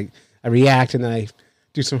do that. I react, and then I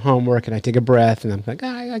do some homework, and I take a breath, and I'm like,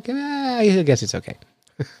 I guess it's okay.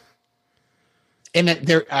 And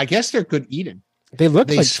I guess they're good eating. They look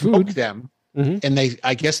like smoke food. them, and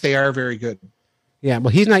I guess they are very good. Yeah,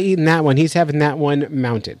 well, he's not eating that one. He's having that one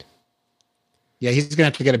mounted. Yeah, he's going to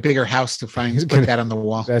have to get a bigger house to put that on the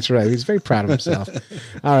wall. That's right. He's very proud of himself.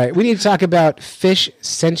 All right, we need to talk about fish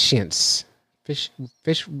sentience.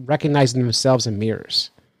 Fish recognizing themselves in mirrors.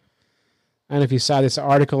 I don't know if you saw this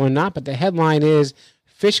article or not, but the headline is,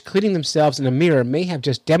 fish cleaning themselves in a mirror may have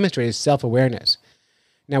just demonstrated self-awareness.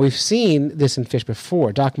 Now, we've seen this in fish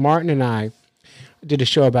before. Doc Martin and I did a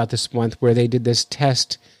show about this month where they did this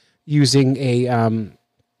test using a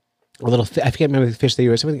little, I can't remember the fish they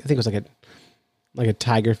used. I think it was like a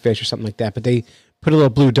tiger fish or something like that. But they put a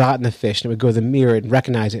little blue dot in the fish, and it would go to the mirror and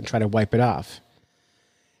recognize it and try to wipe it off.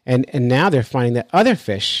 And now they're finding that other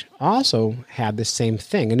fish also have the same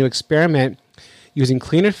thing. A new experiment using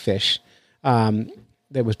cleaner fish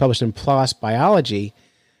that was published in PLOS Biology.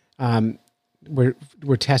 We're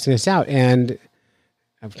testing this out, and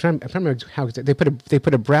I'm trying to remember how they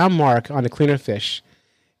put a brown mark on a cleaner fish,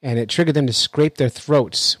 and it triggered them to scrape their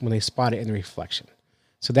throats when they spot it in the reflection.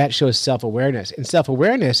 So that shows self-awareness, and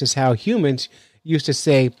self-awareness is how humans used to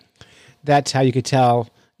say that's how you could tell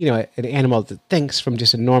an animal that thinks from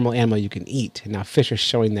just a normal animal you can eat. And now fish are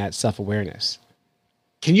showing that self-awareness.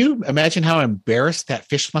 Can you imagine how embarrassed that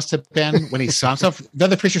fish must have been when he saw himself? The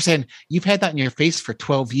other fish are saying, "You've had that in your face for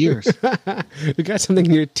 12 years. You got something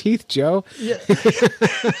in your teeth, Joe." Yeah.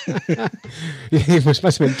 It must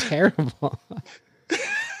have been terrible.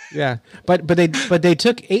 Yeah, but they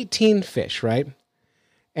took 18 fish, right?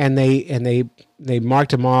 And they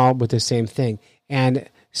marked them all with the same thing, and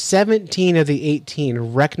 17 of the 18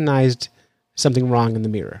 recognized something wrong in the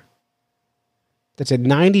mirror. That's a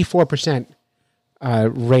 94%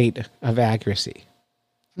 rate of accuracy.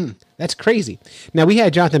 That's crazy. Now, we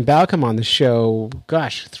had Jonathan Balcom on the show,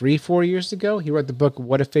 3-4 years ago. He wrote the book,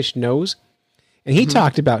 What a Fish Knows. And he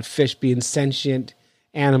talked about fish being sentient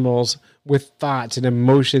animals with thoughts and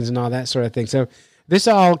emotions and all that sort of thing. So this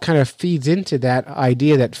all kind of feeds into that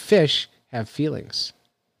idea that fish have feelings.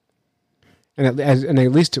 And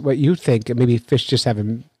at least what you think, maybe fish just have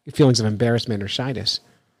feelings of embarrassment or shyness.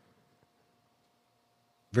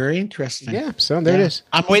 Very interesting. Yeah, so there it is.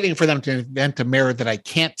 I'm waiting for them to invent a mirror that I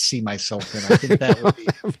can't see myself in. I think that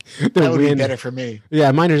would be better for me.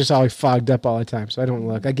 Yeah, mine are just always fogged up all the time, so I don't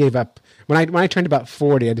look. I gave up. When I turned about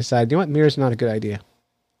 40, I decided, mirror's not a good idea.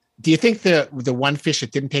 Do you think the one fish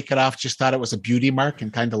that didn't take it off just thought it was a beauty mark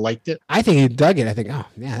and kind of liked it? I think he dug it. I think, oh,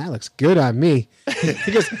 man, that looks good on me.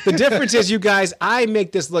 Because the difference is, you guys, I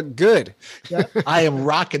make this look good. Yeah. I am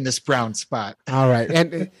rocking this brown spot. All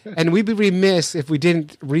right. And we'd be remiss if we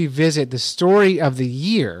didn't revisit the story of the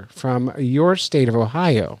year from your state of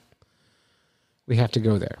Ohio. We have to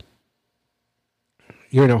go there.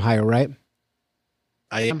 You're in Ohio, right?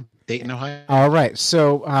 I am Dayton, Ohio. All right.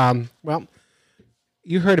 So, well,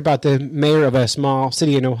 you heard about the mayor of a small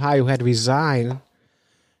city in Ohio who had to resign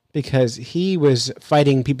because he was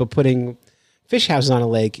fighting people putting fish houses on a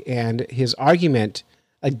lake, and his argument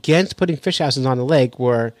against putting fish houses on the lake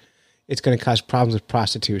were it's going to cause problems with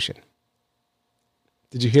prostitution.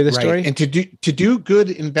 Did you hear the story? And to do good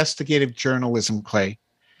investigative journalism, Clay,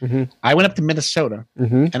 I went up to Minnesota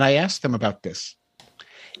and I asked them about this.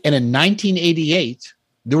 And in 1988,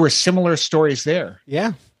 there were similar stories there.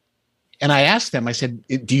 Yeah. And I asked them, I said,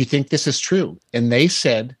 do you think this is true? And they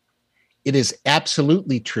said, it is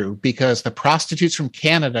absolutely true because the prostitutes from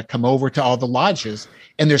Canada come over to all the lodges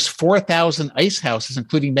and there's 4,000 ice houses,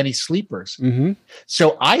 including many sleepers.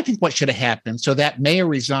 So I think what should have happened, so that mayor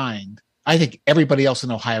resigned. I think everybody else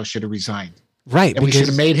in Ohio should have resigned. Right. And we should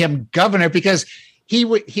have made him governor because he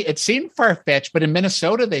it seemed far-fetched, but in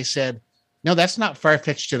Minnesota, they said, no, that's not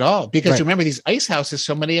far-fetched at all. Because remember, these ice houses,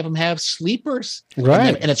 so many of them have sleepers.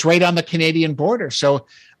 Right. And it's right on the Canadian border. So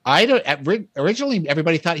originally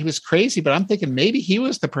everybody thought he was crazy, but I'm thinking maybe he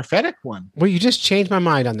was the prophetic one. Well, you just changed my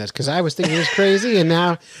mind on this because I was thinking it was crazy, and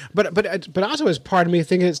now, but also as part of me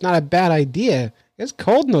thinking it's not a bad idea. It's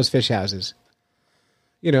cold in those fish houses,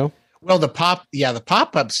 you know. Well, the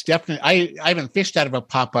pop-ups definitely. I haven't fished out of a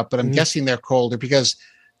pop-up, but I'm guessing they're colder because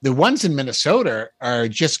the ones in Minnesota are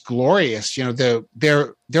just glorious. You know,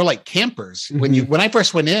 they're like campers. When I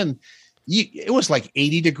first went in, it was like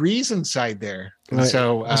 80 degrees inside there. Right.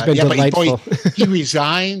 So delightful. But he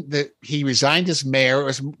resigned. He resigned as mayor. It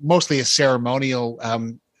was mostly a ceremonial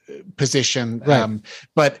position. Right.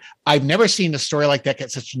 But I've never seen a story like that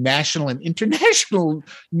get such national and international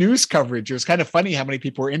news coverage. It was kind of funny how many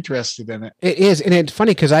people were interested in it. It is, and it's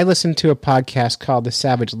funny because I listened to a podcast called the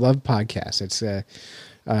Savage Love Podcast. It's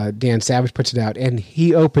Dan Savage puts it out, and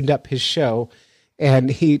he opened up his show, and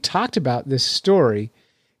he talked about this story,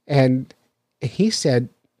 and he said,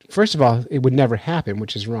 first of all, it would never happen,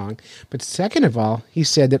 which is wrong. But second of all, he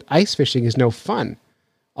said that ice fishing is no fun,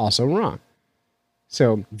 also wrong.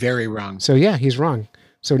 So very wrong. So yeah, he's wrong.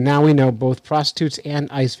 So now we know both prostitutes and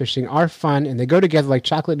ice fishing are fun, and they go together like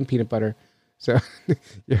chocolate and peanut butter. So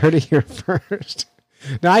you heard it here first.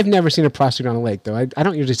 Now, I've never seen a prostitute on a lake, though. I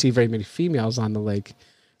don't usually see very many females on the lake.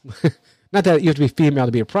 Not that you have to be female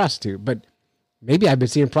to be a prostitute, but maybe I've been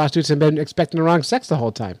seeing prostitutes and been expecting the wrong sex the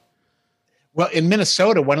whole time. Well, in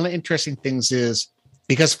Minnesota, one of the interesting things is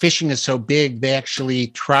because fishing is so big, they actually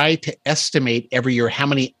try to estimate every year how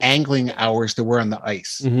many angling hours there were on the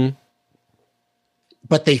ice.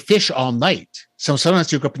 But they fish all night. So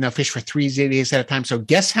sometimes you go up and they'll fish for 3 days at a time. So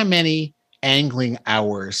guess how many angling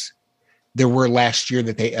hours there were last year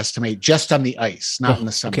that they estimate just on the ice, not in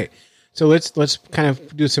the summer. Okay. So let's kind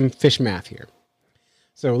of do some fish math here.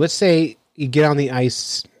 So let's say you get on the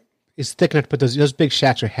ice. It's thick enough to put those big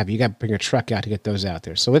shacks are heavy. You got to bring a truck out to get those out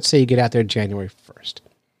there. So let's say you get out there January 1st.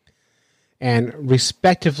 And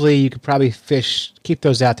respectively, you could probably keep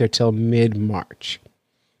those out there till mid-March.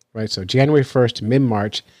 Right? So January 1st to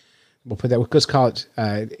mid-March, let's call it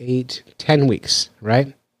 10 weeks,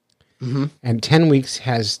 right? And 10 weeks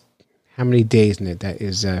has how many days in it? That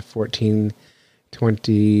is 14,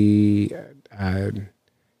 20, how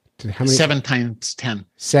many? 7 times 10.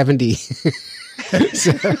 70.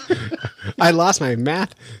 So, I lost my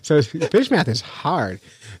math. So fish math is hard.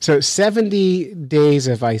 So 70 days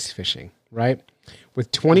of ice fishing, right?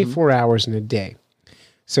 With 24 hours in a day.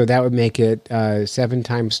 So that would make it 7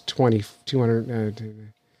 times 20, 200. Do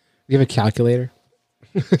you have a calculator?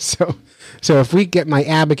 So if we get my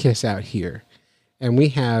abacus out here and we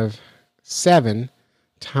have 7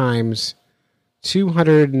 times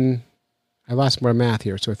 200 and I lost more math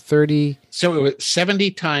here. So 30. So it was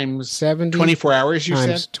 70 times 70 24 hours, you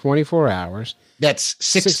times said? 24 hours. That's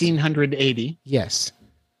 1,680. Yes.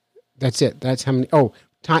 That's it. That's how many. Oh,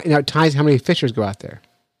 now times how many fishers go out there.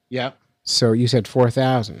 Yeah. So you said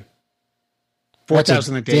 4,000.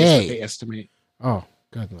 4,000 a day is what they estimate. Oh,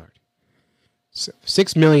 good Lord. So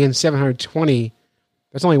 6,720,000.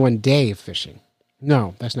 That's only one day of fishing.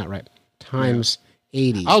 No, that's not right. Times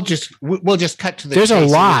 80. We'll just cut to the There's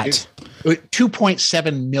chase. a lot.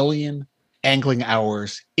 2.7 million angling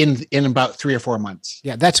hours in about 3 or 4 months.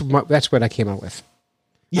 Yeah, that's what I came up with.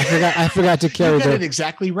 Yeah. I forgot to carry you got it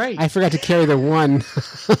exactly right. I forgot to carry the one.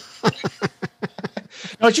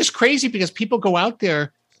 No, it's just crazy because people go out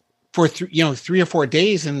there for 3 or 4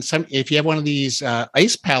 days, and if you have one of these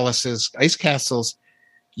ice castles,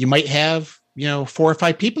 you might have 4 or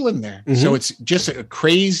 5 people in there. So it's just a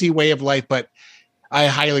crazy way of life, but I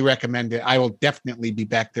highly recommend it. I will definitely be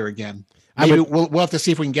back there again. Maybe we'll have to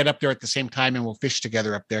see if we can get up there at the same time and we'll fish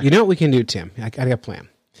together up there. You know what we can do, Tim? I got a plan.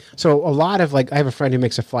 So a lot of I have a friend who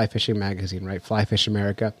makes a fly fishing magazine, right? Fly Fish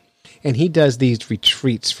America. And he does these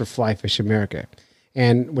retreats for Fly Fish America.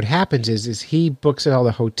 And what happens is he books all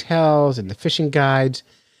the hotels and the fishing guides.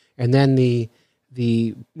 And then the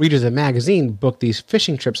readers of the magazine book these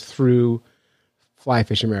fishing trips through Fly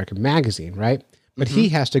Fish America magazine, right? But he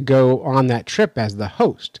has to go on that trip as the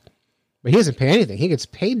host. But he doesn't pay anything. He gets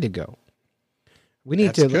paid to go. We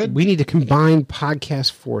need to combine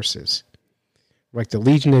podcast forces, like the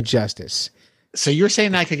Legion of Justice. So you're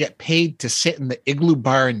saying I could get paid to sit in the Igloo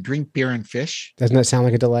bar and drink beer and fish? Doesn't that sound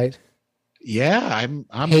like a delight? Yeah,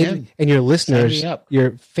 I'm in. And your listeners,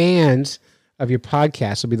 your fans of your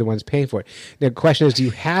podcast will be the ones paying for it. The question is, do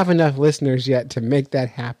you have enough listeners yet to make that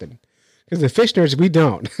happen? Because the fish nerds, we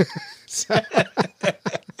don't.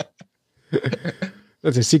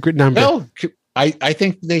 That's a secret number. Well, I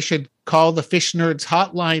think they should call the Fish Nerds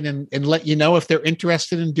hotline and let you know if they're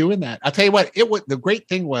interested in doing that. I'll tell you what, the great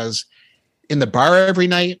thing was in the bar every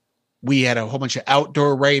night, we had a whole bunch of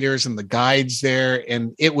outdoor writers and the guides there.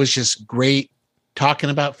 And it was just great talking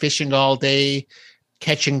about fishing all day,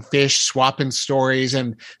 catching fish, swapping stories,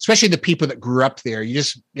 and especially the people that grew up there.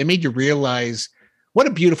 It made you realize what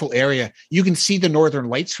a beautiful area. You can see the northern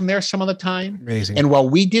lights from there some of the time. Amazing. And while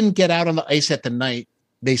we didn't get out on the ice at the night,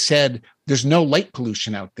 they said there's no light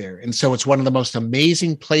pollution out there. And so it's one of the most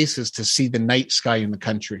amazing places to see the night sky in the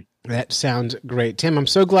country. That sounds great. Tim, I'm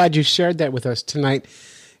so glad you shared that with us tonight.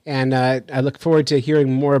 And I look forward to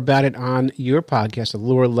hearing more about it on your podcast, the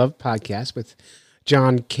Lure Love Podcast, with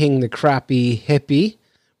John King, the crappie hippie,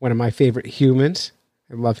 one of my favorite humans.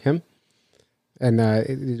 I love him. And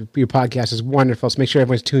your podcast is wonderful. So make sure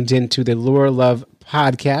everyone's tuned in to the Lure Love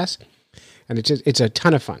Podcast. And it's a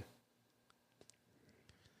ton of fun.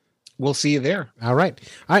 We'll see you there. All right.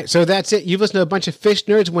 So that's it. You've listened to a bunch of Fish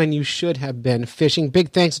Nerds when you should have been fishing.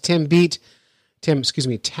 Big thanks to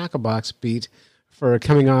Tacklebox Beat, for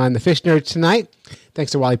coming on the Fish Nerds tonight.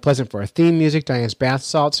 Thanks to Wally Pleasant for our theme music, Diane's Bath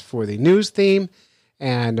Salts for the news theme.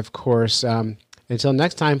 And of course, until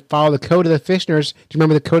next time, follow the code of the Fish Nerds. Do you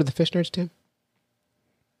remember the code of the Fish Nerds, Tim?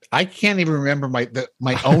 I can't even remember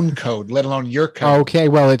my own code, let alone your code. Okay.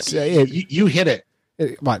 Well, you hit it.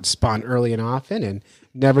 Spawn early and often, and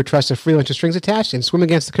never trust a free lunch with strings attached, and swim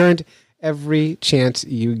against the current every chance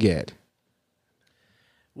you get.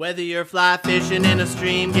 Whether you're fly fishing in a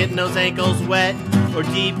stream, getting those ankles wet, or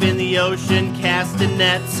deep in the ocean casting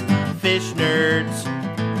nets, Fish Nerds.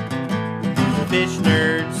 Fish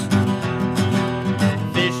Nerds.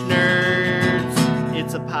 Fish Nerds.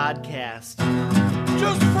 It's a podcast.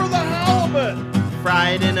 Just for the halibut!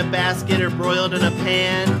 Fried in a basket or broiled in a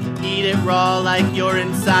pan. Eat it raw like you're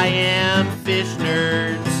in Siam. Fish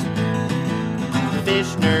Nerds. Fish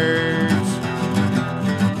Nerds.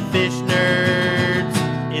 Fish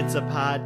Nerds. It's a podcast.